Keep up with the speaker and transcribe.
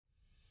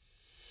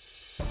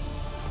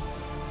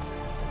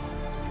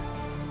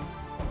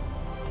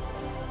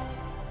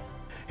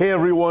Hey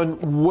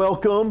everyone,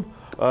 welcome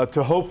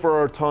to Hope for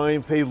Our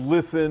Times. Hey,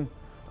 listen,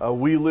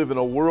 we live in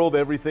a world,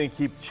 everything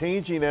keeps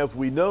changing as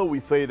we know. We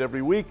say it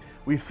every week,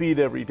 we see it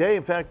every day.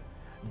 In fact,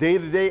 day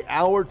to day,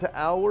 hour to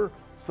hour,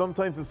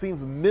 sometimes it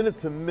seems minute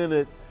to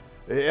minute,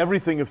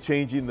 everything is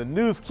changing, the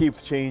news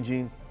keeps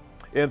changing,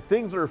 and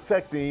things are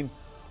affecting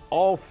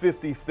all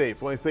 50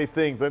 states. When I say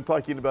things, I'm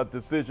talking about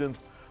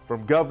decisions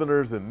from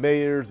governors and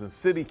mayors and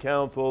city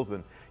councils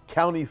and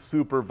county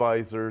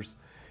supervisors.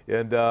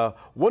 And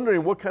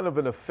wondering what kind of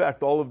an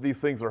effect all of these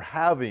things are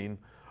having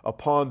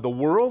upon the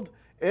world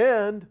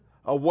and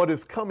what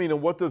is coming,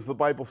 and what does the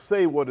Bible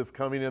say what is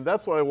coming. And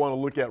that's what I want to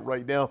look at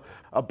right now.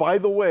 By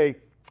the way,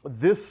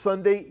 this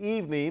Sunday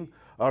evening,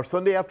 or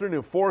Sunday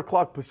afternoon, 4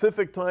 o'clock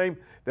Pacific time,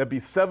 that'd be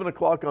 7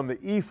 o'clock on the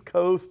East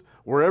Coast,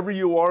 wherever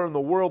you are in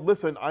the world.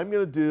 Listen, I'm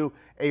going to do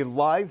a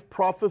live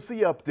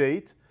prophecy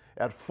update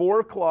at 4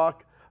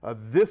 o'clock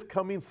this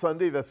coming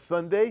Sunday. That's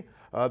Sunday,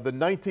 the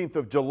 19th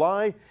of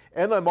July.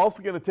 And I'm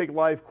also going to take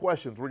live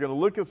questions. We're going to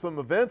look at some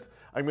events.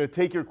 I'm going to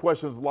take your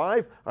questions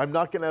live. I'm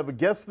not going to have a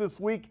guest this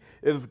week.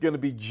 It is going to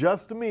be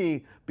just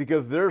me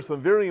because there are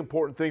some very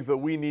important things that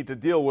we need to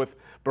deal with.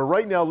 But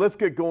right now, let's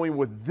get going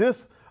with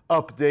this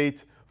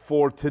update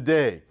for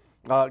today.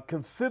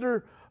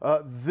 Consider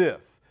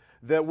this,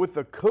 that with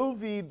the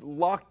COVID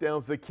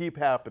lockdowns that keep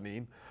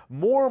happening,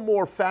 more and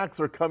more facts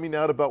are coming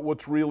out about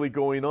what's really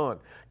going on.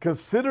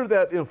 Consider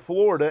that in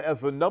Florida,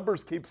 as the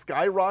numbers keep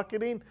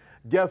skyrocketing,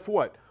 guess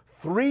what?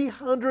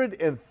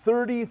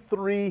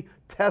 333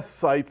 test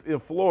sites in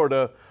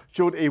Florida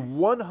showed a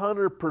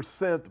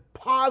 100%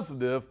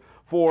 positive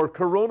for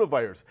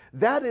coronavirus.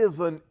 That is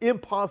an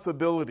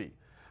impossibility.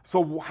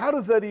 So how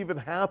does that even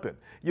happen?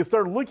 You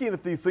start looking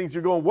at these things,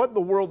 you're going, what in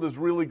the world is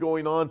really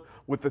going on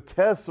with the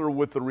tests or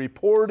with the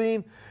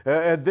reporting?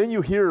 And then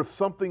you hear of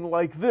something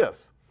like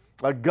this.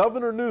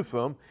 Governor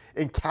Newsom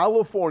in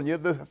California,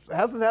 this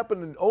hasn't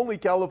happened in only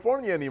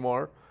California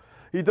anymore.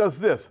 He does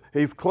this.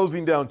 He's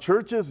closing down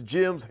churches,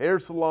 gyms, hair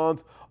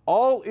salons,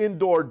 all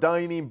indoor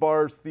dining,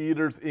 bars,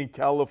 theaters in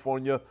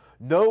California.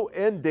 No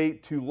end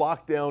date to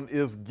lockdown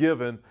is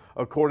given,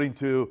 according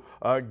to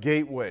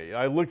Gateway.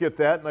 I look at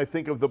that and I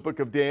think of the book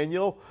of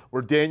Daniel,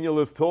 where Daniel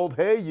is told,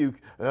 hey,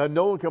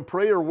 no one can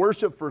pray or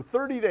worship for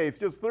 30 days,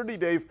 just 30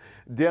 days.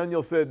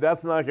 Daniel said,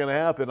 that's not going to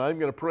happen. I'm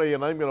going to pray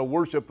and I'm going to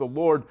worship the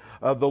Lord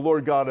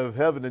God of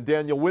heaven. And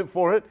Daniel went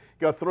for it,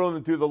 got thrown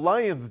into the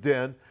lion's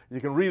den. You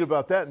can read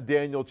about that in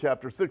Daniel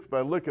chapter 6, but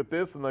I look at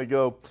this and I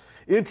go,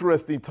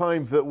 interesting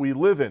times that we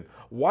live in.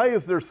 Why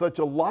is there such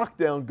a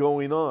lockdown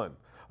going on?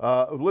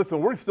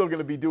 Listen, we're still going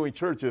to be doing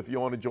church if you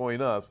want to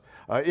join us,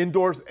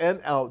 indoors and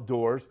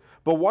outdoors.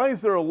 But why is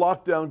there a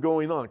lockdown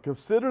going on?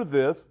 Consider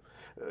this.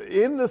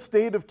 In the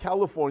state of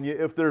California,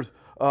 if there's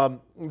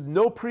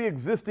no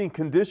pre-existing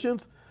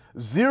conditions,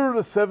 0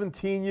 to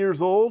 17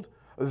 years old,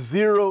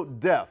 0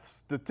 deaths.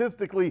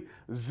 Statistically,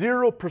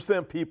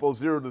 0% people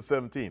 0 to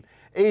 17.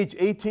 Age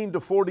 18 to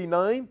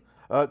 49,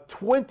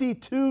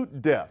 22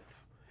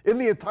 deaths. In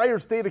the entire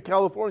state of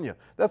California.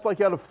 That's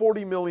like out of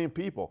 40 million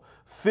people.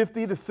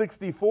 50 to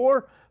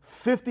 64,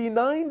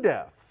 59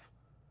 deaths.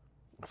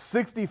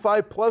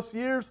 65 plus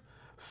years,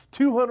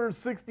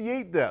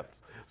 268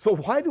 deaths. So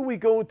why do we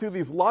go into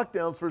these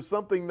lockdowns for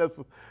something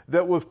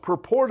that was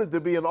purported to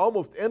be an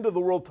almost end of the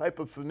world type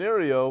of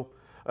scenario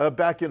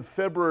back in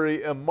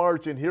February and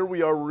March, and here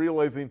we are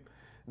realizing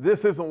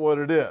this isn't what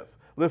it is.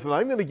 Listen,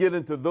 I'm going to get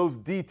into those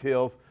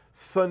details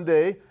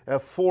Sunday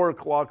at 4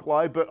 o'clock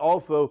live, but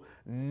also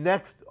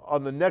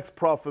on the next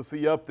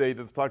prophecy update,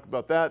 let's talk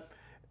about that.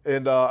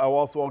 And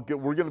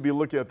we're going to be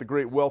looking at the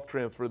great wealth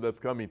transfer that's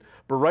coming.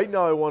 But right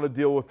now I want to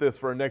deal with this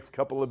for our next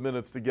couple of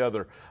minutes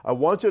together. I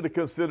want you to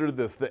consider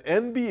this. The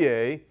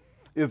NBA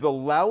is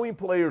allowing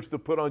players to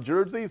put on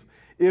jerseys,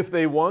 if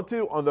they want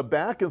to, on the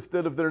back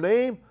instead of their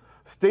name,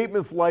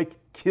 statements like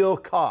kill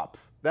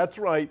cops. That's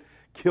right,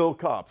 kill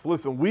cops.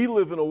 Listen, we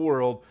live in a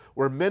world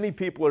where many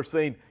people are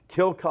saying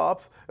kill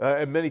cops,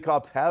 and many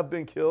cops have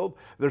been killed.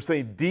 They're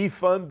saying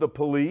defund the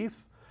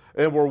police,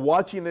 and we're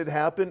watching it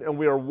happen, and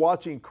we are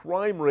watching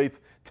crime rates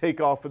take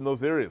off in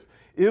those areas.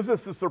 Is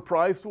this a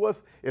surprise to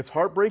us? It's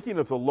heartbreaking,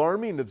 it's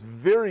alarming, it's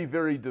very,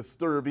 very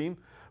disturbing.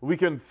 We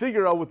can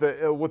figure out what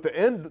the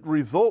end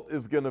result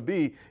is going to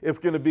be. It's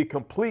going to be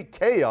complete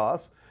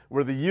chaos,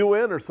 where the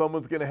UN or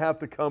someone's going to have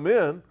to come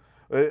in,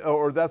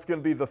 or that's going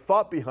to be the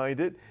thought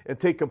behind it, and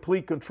take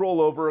complete control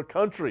over a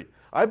country.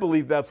 I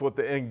believe that's what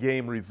the end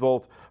game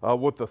result,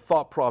 what the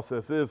thought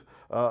process is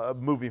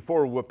moving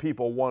forward, what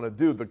people want to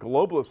do, the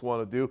globalists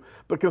want to do.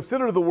 But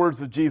consider the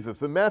words of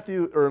Jesus. In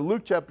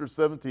Luke chapter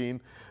 17,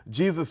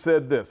 Jesus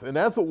said this, and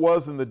as it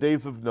was in the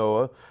days of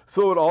Noah,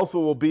 so it also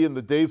will be in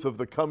the days of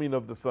the coming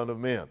of the Son of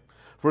Man.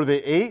 For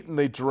they ate and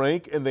they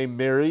drank and they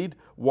married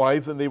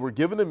wives and they were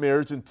given in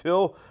marriage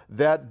until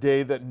that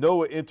day that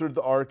Noah entered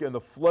the ark and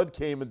the flood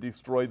came and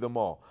destroyed them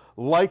all.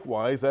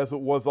 Likewise, as it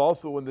was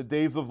also in the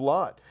days of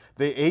Lot.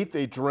 They ate,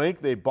 they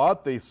drank, they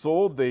bought, they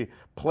sold, they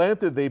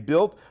planted, they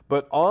built.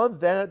 But on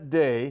that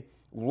day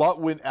Lot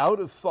went out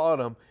of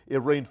Sodom.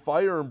 It rained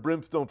fire and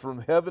brimstone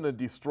from heaven and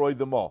destroyed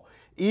them all.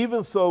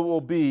 Even so it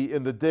will be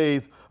in the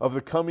days of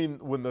the coming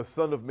when the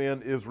Son of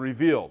Man is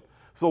revealed.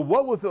 So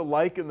what was it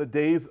like in the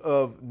days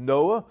of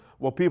Noah?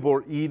 Well, people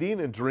were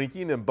eating and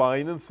drinking and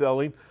buying and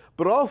selling,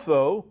 but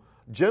also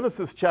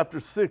Genesis chapter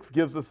 6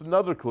 gives us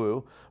another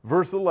clue.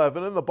 Verse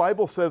 11, and the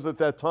Bible says at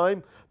that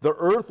time, the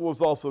earth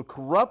was also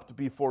corrupt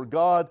before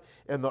God,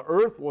 and the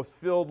earth was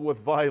filled with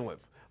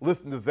violence.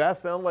 Listen, does that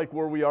sound like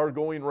where we are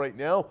going right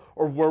now,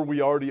 or where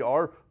we already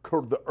are?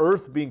 The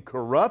earth being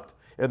corrupt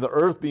and the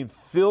earth being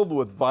filled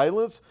with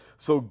violence.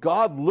 So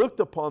God looked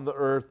upon the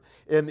earth,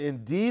 and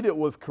indeed it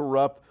was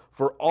corrupt,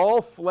 for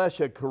all flesh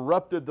had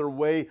corrupted their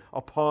way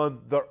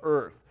upon the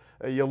earth.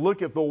 You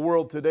look at the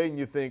world today and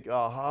you think,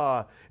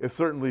 aha, it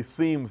certainly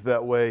seems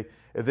that way.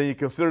 And then you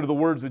consider the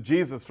words of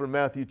Jesus from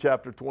Matthew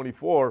chapter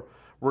 24,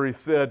 where he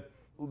said,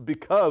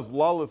 because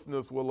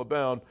lawlessness will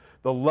abound,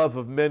 the love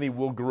of many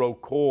will grow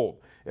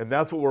cold. And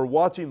that's what we're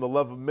watching. The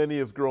love of many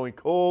is growing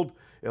cold,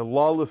 and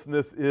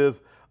lawlessness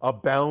is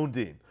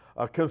abounding.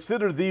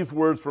 Consider these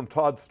words from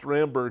Todd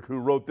Strandberg, who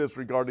wrote this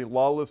regarding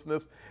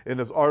lawlessness. In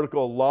his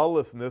article,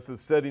 Lawlessness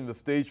is Setting the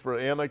Stage for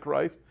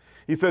Antichrist.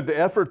 He said the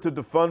effort to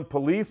defund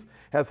police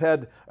has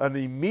had an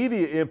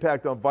immediate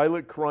impact on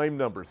violent crime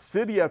numbers.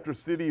 City after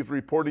city is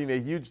reporting a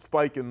huge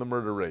spike in the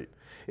murder rate.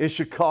 In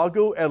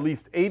Chicago, at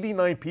least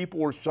 89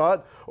 people were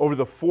shot over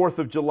the 4th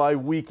of July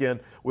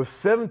weekend, with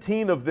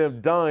 17 of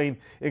them dying,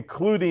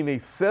 including a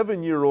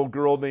 7-year-old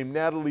girl named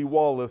Natalie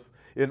Wallace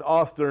in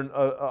Austin,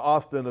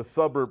 a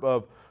suburb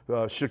of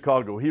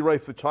Chicago. He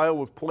writes, the child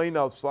was playing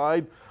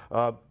outside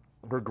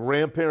her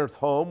grandparents'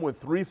 home when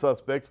 3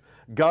 suspects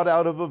got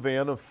out of a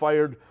van and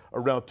fired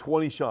around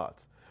 20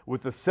 shots.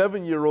 With the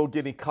 7-year-old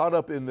getting caught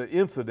up in the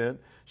incident,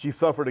 she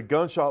suffered a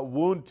gunshot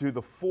wound to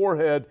the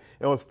forehead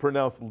and was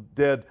pronounced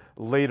dead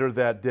later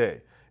that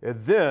day. And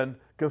then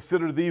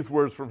consider these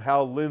words from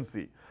Hal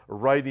Lindsey,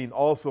 writing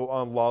also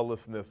on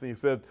lawlessness. And he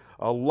said,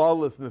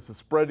 lawlessness is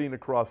spreading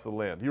across the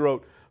land. He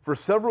wrote, for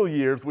several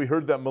years, we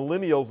heard that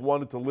millennials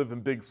wanted to live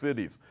in big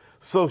cities.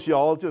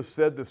 Sociologists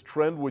said this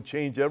trend would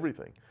change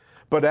everything.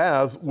 But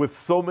as with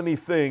so many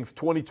things,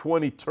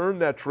 2020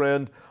 turned that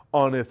trend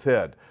on its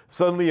head.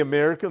 Suddenly,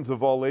 Americans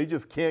of all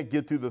ages can't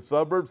get to the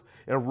suburbs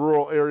and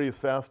rural areas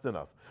fast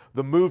enough.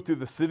 The move to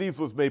the cities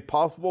was made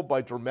possible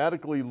by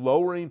dramatically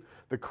lowering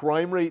the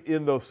crime rate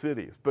in those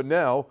cities. But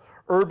now,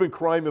 urban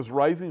crime is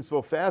rising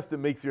so fast it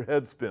makes your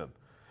head spin.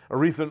 A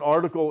recent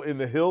article in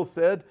The Hill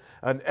said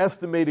an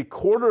estimated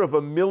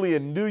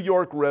 250,000 New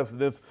York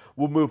residents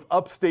will move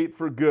upstate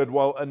for good,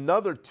 while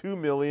another 2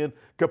 million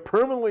could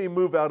permanently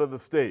move out of the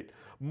state.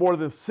 More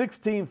than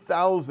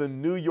 16,000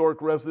 New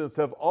York residents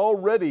have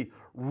already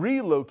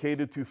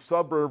relocated to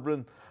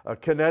suburban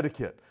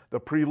Connecticut. The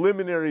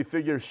preliminary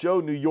figures show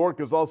New York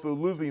is also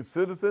losing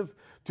citizens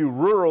to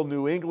rural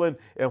New England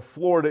and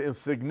Florida in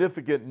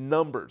significant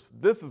numbers.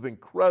 This is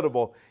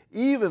incredible.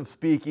 Even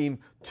speaking,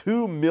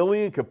 2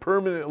 million could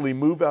permanently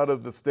move out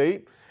of the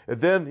state.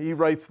 And then he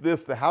writes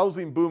this, the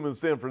housing boom in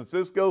San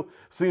Francisco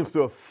seems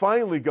to have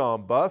finally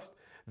gone bust.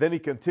 Then he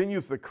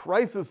continues, the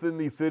crisis in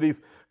these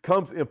cities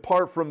comes in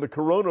part from the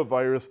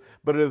coronavirus,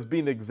 but it has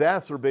been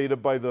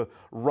exacerbated by the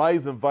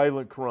rise in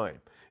violent crime.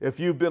 If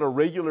you've been a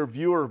regular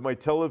viewer of my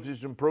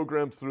television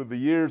programs through the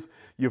years,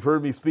 you've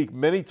heard me speak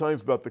many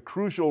times about the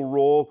crucial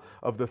role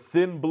of the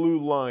thin blue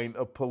line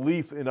of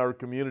police in our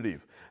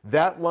communities.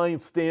 That line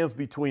stands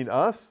between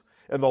us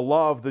and the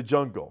law of the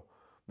jungle.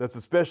 That's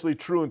especially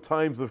true in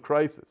times of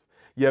crisis.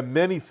 Yet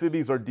many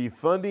cities are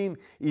defunding,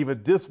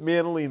 even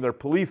dismantling their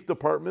police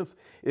departments.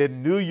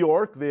 In New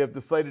York, they have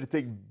decided to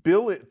take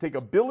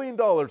 $1 billion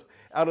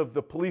out of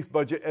the police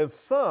budget. And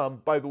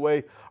some, by the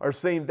way, are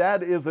saying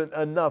that isn't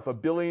enough.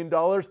 $1 billion?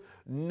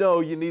 No,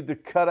 you need to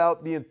cut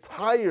out the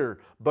entire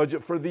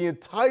budget for the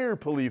entire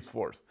police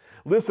force.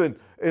 Listen,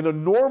 in a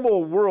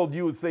normal world,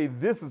 you would say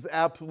this is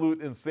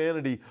absolute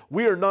insanity.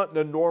 We are not in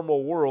a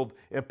normal world,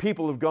 and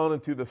people have gone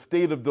into the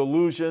state of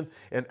delusion,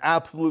 and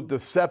absolute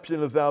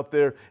deception is out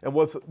there. And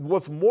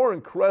what's more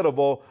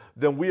incredible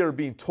than we are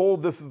being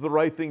told this is the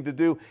right thing to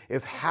do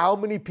is how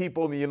many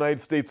people in the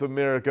United States of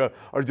America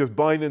are just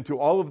buying into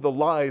all of the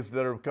lies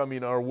that are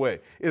coming our way.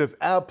 It is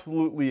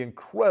absolutely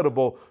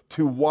incredible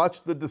to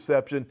watch the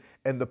deception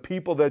and the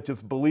people that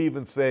just believe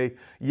and say,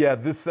 yeah,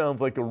 this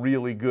sounds like a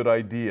really good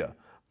idea.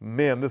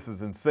 Man, this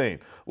is insane.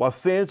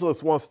 Los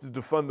Angeles wants to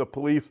defund the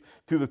police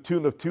to the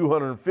tune of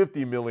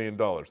 $250 million.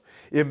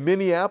 In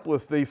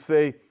Minneapolis, they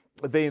say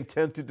they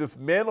intend to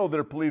dismantle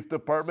their police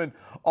department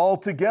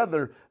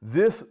altogether.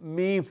 This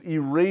means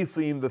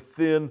erasing the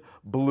thin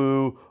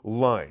blue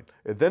line.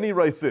 And then he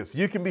writes this,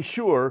 you can be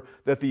sure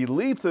that the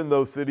elites in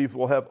those cities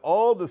will have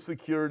all the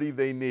security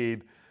they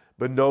need,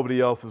 but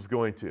nobody else is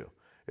going to.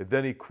 And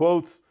then he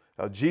quotes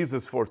how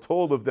Jesus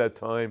foretold of that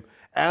time,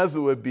 as it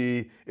would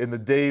be in the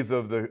days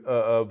of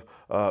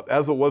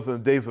as it was in the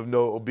days of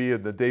Noah, will be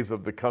in the days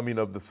of the coming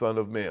of the Son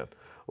of Man.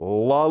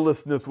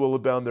 Lawlessness will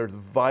abound. There's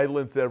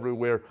violence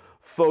everywhere.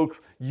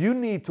 Folks, you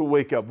need to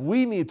wake up.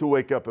 We need to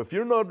wake up. If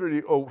you're not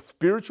already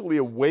spiritually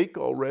awake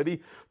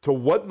already to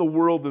what in the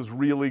world is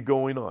really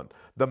going on.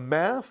 The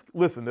mask,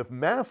 listen, if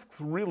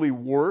masks really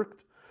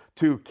worked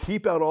to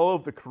keep out all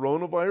of the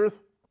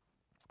coronavirus,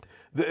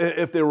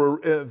 if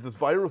this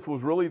virus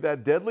was really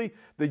that deadly,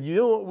 then you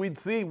know what we'd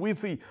see? We'd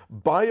see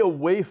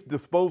bio-waste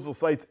disposal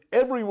sites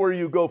everywhere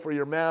you go for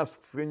your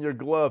masks and your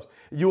gloves.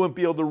 You wouldn't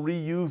be able to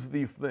reuse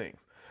these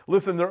things.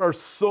 Listen, there are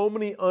so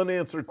many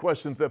unanswered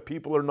questions that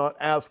people are not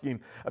asking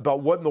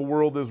about what in the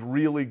world is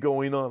really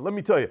going on. Let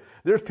me tell you,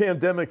 there's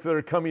pandemics that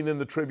are coming in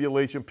the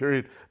tribulation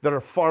period that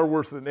are far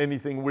worse than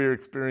anything we're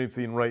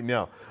experiencing right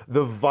now.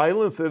 The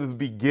violence that is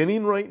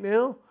beginning right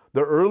now,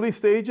 the early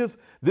stages,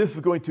 this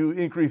is going to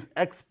increase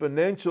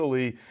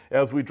exponentially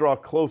as we draw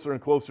closer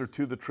and closer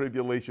to the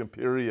tribulation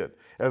period,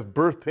 as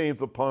birth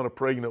pains upon a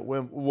pregnant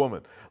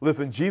woman.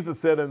 Listen, Jesus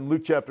said in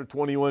Luke chapter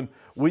 21,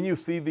 when you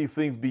see these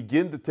things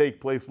begin to take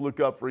place, look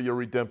up, for your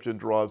redemption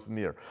draws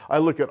near. I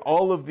look at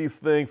all of these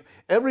things,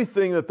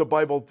 everything that the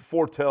Bible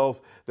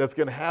foretells that's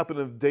going to happen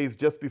in the days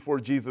just before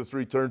Jesus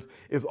returns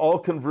is all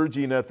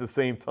converging at the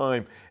same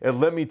time.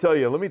 And let me tell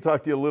you, let me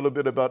talk to you a little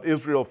bit about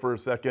Israel for a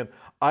second.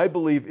 I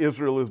believe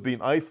Israel is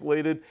being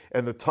isolated,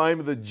 and the time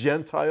of the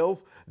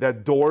Gentiles,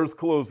 that door is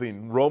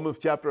closing. Romans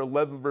chapter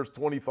 11, verse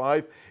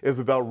 25 is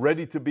about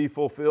ready to be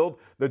fulfilled.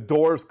 The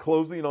door is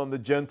closing on the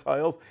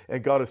Gentiles,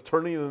 and God is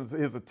turning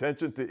his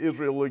attention to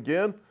Israel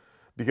again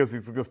because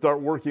he's going to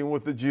start working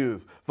with the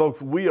Jews. Folks,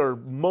 we are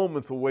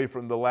moments away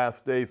from the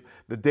last days,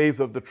 the days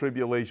of the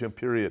tribulation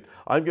period.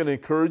 I'm going to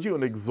encourage you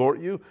and exhort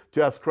you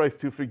to ask Christ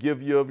to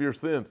forgive you of your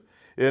sins.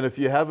 And if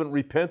you haven't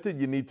repented,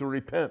 you need to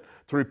repent.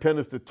 To repent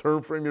is to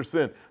turn from your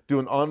sin. Do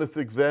an honest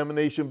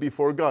examination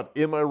before God.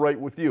 Am I right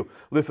with you?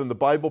 Listen, the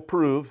Bible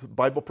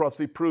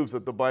prophecy proves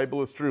that the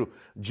Bible is true.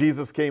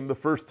 Jesus came the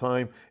first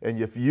time, and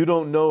if you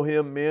don't know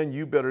him, man,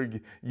 you better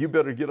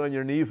get on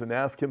your knees and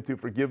ask him to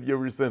forgive you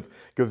of your sins,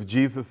 because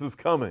Jesus is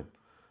coming.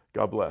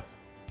 God bless.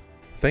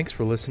 Thanks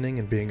for listening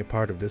and being a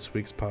part of this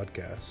week's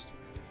podcast.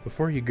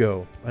 Before you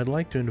go, I'd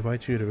like to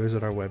invite you to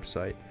visit our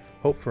website,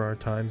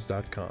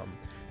 hopeforourtimes.com,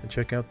 and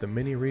check out the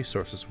many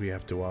resources we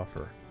have to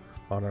offer.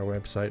 On our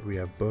website, we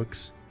have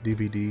books,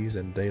 DVDs,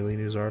 and daily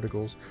news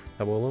articles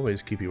that will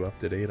always keep you up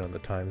to date on the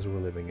times we're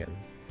living in.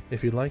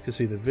 If you'd like to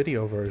see the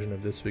video version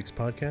of this week's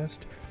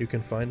podcast, you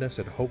can find us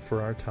at Hope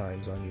for Our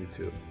Times on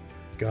YouTube.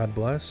 God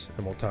bless,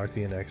 and we'll talk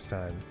to you next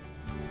time.